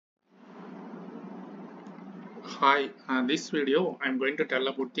Hi, this video I am going to tell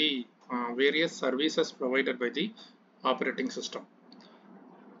about the various services provided by the operating system.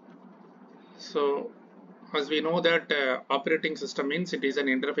 So, as we know that operating system means it is an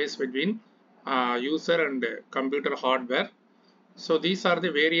interface between user and computer hardware. So, these are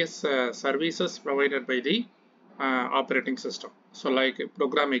the various services provided by the operating system. So, like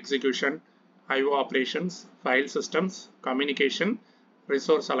program execution, I/O operations, file systems, communication,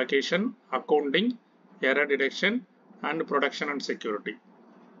 resource allocation, accounting, error detection, and production and security.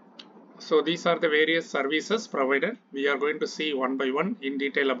 So these are the various services provided. We are going to see one by one in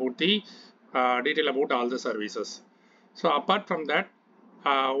detail about the all the services. So apart from that,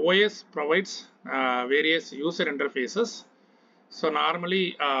 OS provides various user interfaces. So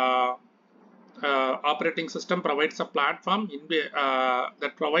normally operating system provides a platform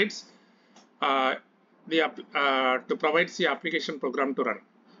that provides to provide the application program to run.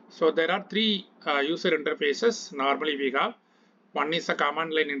 So there are three user interfaces normally we have. One is a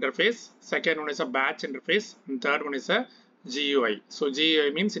command line interface, second one is a batch interface, and third one is a GUI. So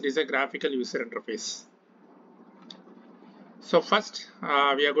GUI means it is a graphical user interface. So first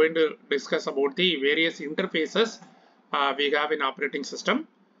we are going to discuss about the various interfaces we have in operating system.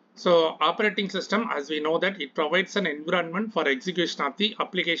 So operating system, as we know that it provides an environment for execution of the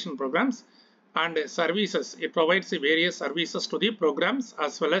application programs and services. It provides the various services to the programs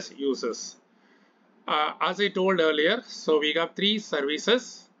as well as users. As I told earlier, so we have three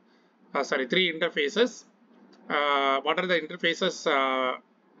services, three interfaces. What are the interfaces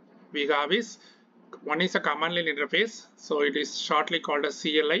we have is, one is a command line interface, so it is shortly called as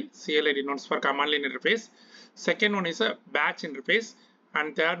CLI. CLI denotes for command line interface. Second one is a batch interface,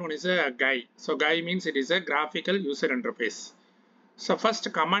 and third one is a GUI. So GUI means it is a graphical user interface. So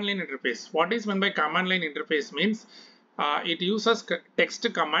first, command line interface. What is meant by command line interface means it uses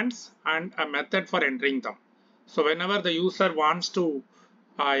text commands and a method for entering them. So whenever the user wants to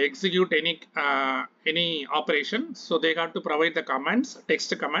execute any operation, so they have to provide the commands,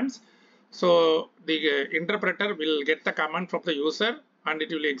 text commands. So the interpreter will get the command from the user and it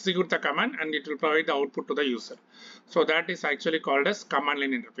will execute the command and it will provide the output to the user. So that is actually called as command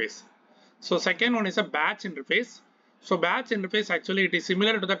line interface. So second one is a batch interface. So batch interface, actually it is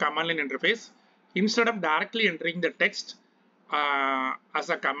similar to the command line interface. Instead of directly entering the text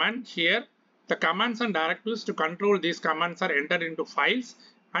as a command, here the commands and directives to control these commands are entered into files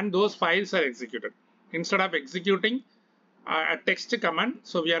and those files are executed. Instead of executing a text command,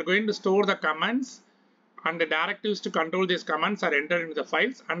 so we are going to store the commands and the directives to control these commands are entered into the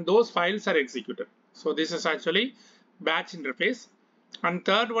files and those files are executed. So this is actually batch interface. And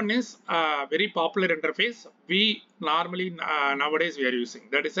third one is a very popular interface we normally nowadays we are using,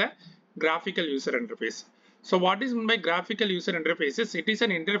 that is a graphical user interface. So what is meant by graphical user interfaces? It is an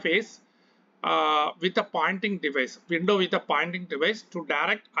interface with a pointing device, window with a pointing device to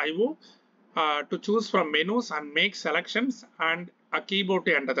direct I/O, to choose from menus and make selections, and a keyboard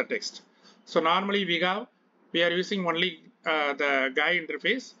to enter the text. So normally we are using only the GUI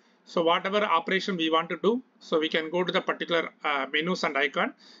interface. So whatever operation we want to do, so we can go to the particular menus and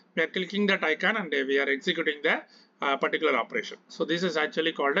icon. We are clicking that icon and we are executing the particular operation. So this is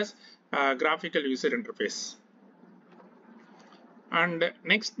actually called as graphical user interface. And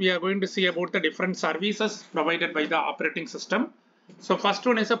next we are going to see about the different services provided by the operating system. So first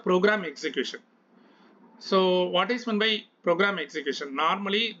one is a program execution. So what is meant by program execution?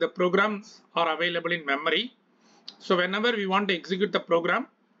 Normally the programs are available in memory. So whenever we want to execute the program,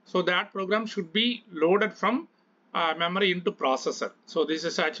 so that program should be loaded from memory into processor. So this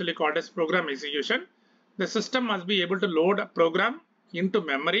is actually called as program execution. The system must be able to load a program into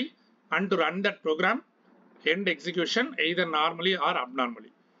memory and to run that program end execution either normally or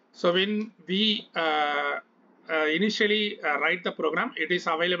abnormally. So when we initially write the program, it is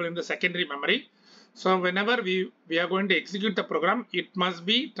available in the secondary memory. So whenever we are going to execute the program, it must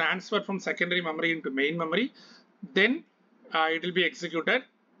be transferred from secondary memory into main memory. Then it will be executed.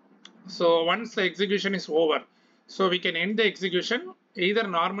 So once the execution is over, so we can end the execution either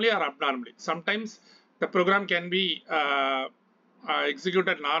normally or abnormally. Sometimes the program can be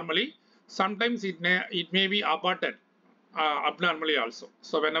executed normally. Sometimes it may be aborted abnormally also.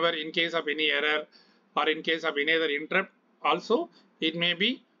 So whenever in case of any error or in case of any other interrupt also, it may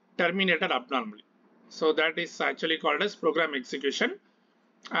be terminated abnormally. So that is actually called as program execution.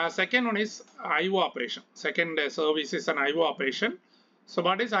 Second one is I/O operation. Second service is an I/O operation. So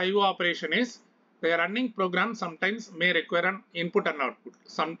what is I/O operation is, the running program sometimes may require an input and output.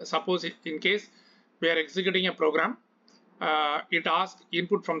 Suppose in case we are executing a program, it asks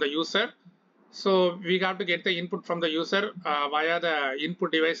input from the user. So we have to get the input from the user via the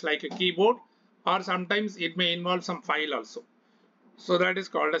input device like a keyboard or sometimes it may involve some file also. So that is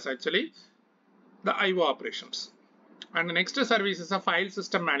called as actually the IO operations. And the next service is a file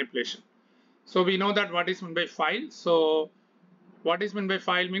system manipulation. So we know that what is meant by file. So what is meant by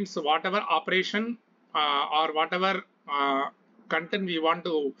file means whatever operation or whatever content we want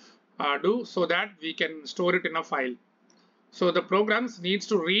to do, so that we can store it in a file. So the programs needs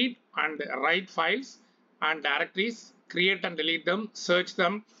to read and write files and directories, create and delete them, search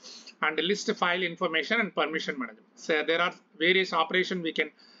them, and list file information and permission management. So there are various operations we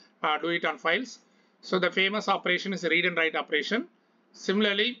can do it on files. So the famous operation is read and write operation.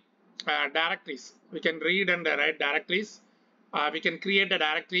 Similarly, directories. We can read and write directories. We can create a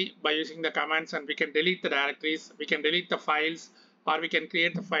directory by using the commands, and we can delete the directories. We can delete the files, or we can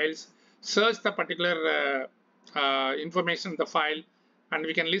create the files, search the particular information in the file, and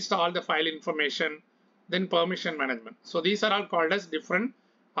we can list all the file information, then permission management. So these are all called as different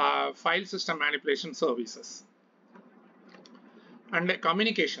file system manipulation services. And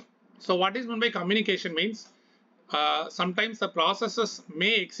communication. So what is meant by communication means sometimes the processes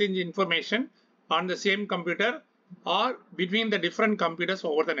may exchange information on the same computer or between the different computers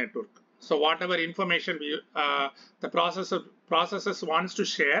over the network. So whatever information the processes wants to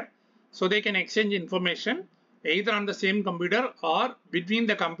share, so they can exchange information either on the same computer or between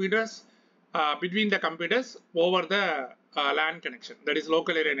the computers over the LAN connection, that is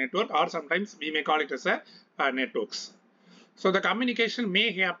local area network, or sometimes we may call it as a networks. So the communication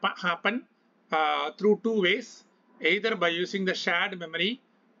may happen through two ways, either by using the shared memory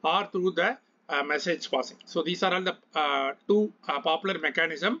or through the message passing. So these are all the two popular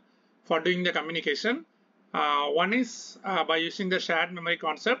mechanisms for doing the communication. One is by using the shared memory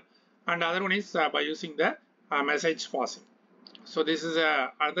concept, and the other one is by using the message passing. So this is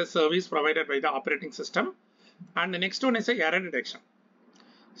another service provided by the operating system. And the next one is a error detection.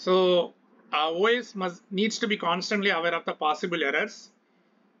 So OS needs to be constantly aware of the possible errors.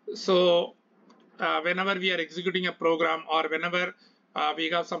 So whenever we are executing a program, or whenever we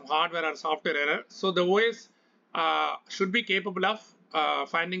have some hardware or software error, so the OS should be capable of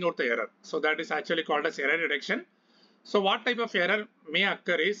finding out the error. So that is actually called as error detection. So what type of error may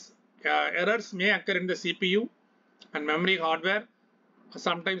occur is errors may occur in the CPU and memory hardware,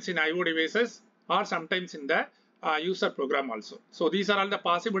 sometimes in IO devices, or sometimes in the user program also. So these are all the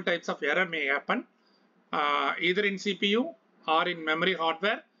possible types of error may happen either in CPU or in memory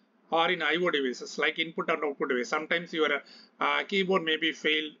hardware or in IO devices like input and output device. Sometimes your keyboard may be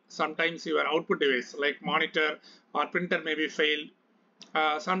failed, sometimes your output device like monitor or printer may be failed.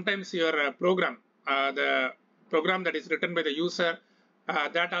 Sometimes your program, the program that is written by the user,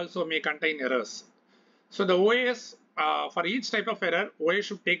 that also may contain errors. So the OS, for each type of error, OS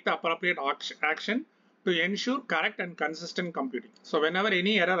should take the appropriate action to ensure correct and consistent computing. So whenever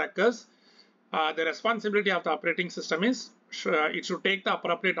any error occurs, the responsibility of the operating system is it should take the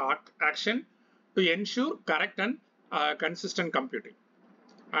appropriate action to ensure correct and consistent computing.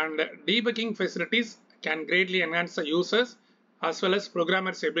 And debugging facilities can greatly enhance the users as well as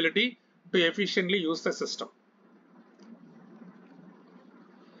programmers' ability to efficiently use the system.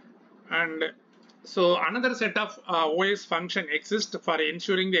 And so another set of OS function exists for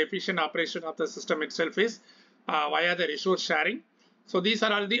ensuring the efficient operation of the system itself is via the resource sharing. So these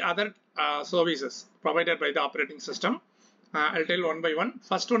are all the other services provided by the operating system. I'll tell one by one.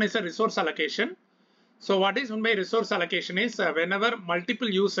 First one is a resource allocation. So what is meant by resource allocation is whenever multiple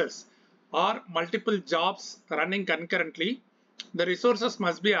users or multiple jobs running concurrently, the resources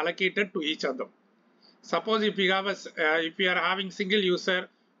must be allocated to each of them. Suppose if we have if we are having single user,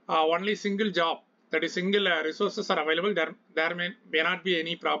 only single job, that is single resources are available, there may not be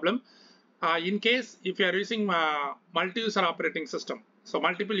any problem. In case if you are using multi-user operating system, so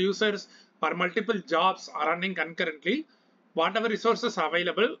multiple users or multiple jobs are running concurrently, whatever resources are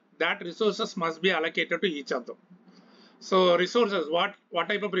available, that resources must be allocated to each of them. So resources, what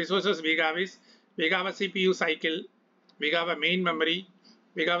type of resources we have is, we have a CPU cycle, we have a main memory,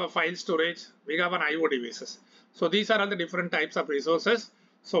 we have a file storage, we have an IO devices. So these are all the different types of resources.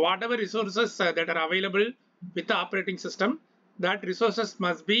 So whatever resources that are available with the operating system, that resources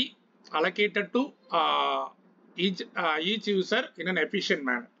must be allocated to each user in an efficient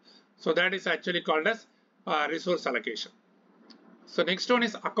manner. So that is actually called as resource allocation. So next one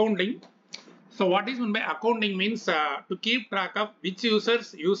is accounting. So what is meant by accounting means to keep track of which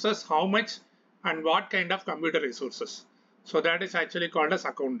users uses how much and what kind of computer resources. So that is actually called as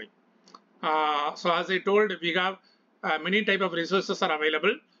accounting. So as I told, we have many type of resources are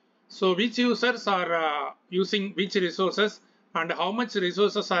available. So which users are using which resources and how much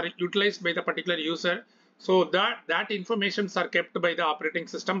resources are utilized by the particular user. So that informations are kept by the operating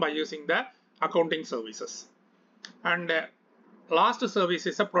system by using the accounting services. And last service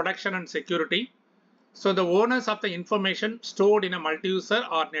is a protection and security. So the owners of the information stored in a multi-user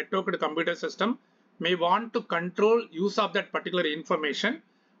or networked computer system may want to control use of that particular information,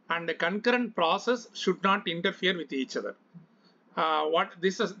 and the concurrent process should not interfere with each other. What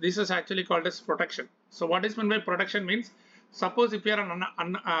this is actually called as protection. So what is meant by protection means, suppose if you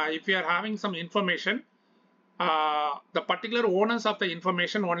are having some information, the particular owners of the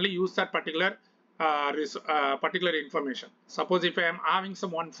information only use that particular information. Suppose if I am having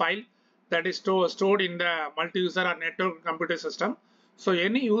some one file that is stored in the multi-user or network computer system, so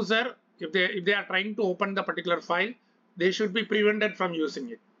any user, if they are trying to open the particular file, they should be prevented from using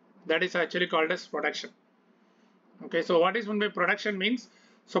it. That is actually called as protection. Okay, so what is meant by protection means,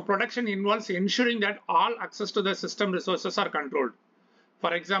 so protection involves ensuring that all access to the system resources are controlled.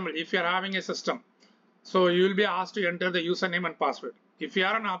 For example, if you are having a system, so you will be asked to enter the username and password. If you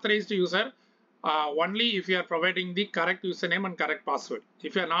are an authorized user, only if you are providing the correct username and correct password.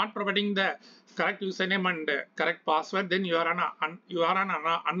 If you are not providing the correct username and correct password, then you are an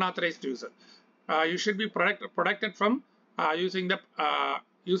unauthorized user. You should be protected from using or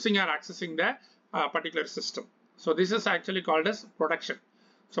accessing the particular system. So this is actually called as protection.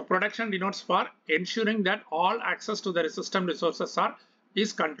 So protection denotes for ensuring that all access to the system resources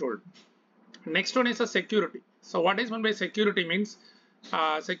is controlled. Next one is a security. So what is meant by security means,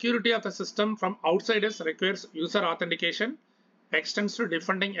 security of the system from outsiders requires user authentication, extends to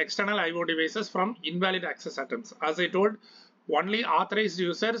defending external IO devices from invalid access attempts. As I told, only authorized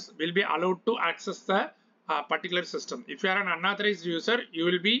users will be allowed to access the particular system. If you are an unauthorized user, you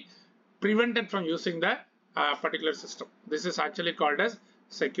will be prevented from using the particular system. This is actually called as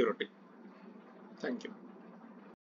security. Thank you.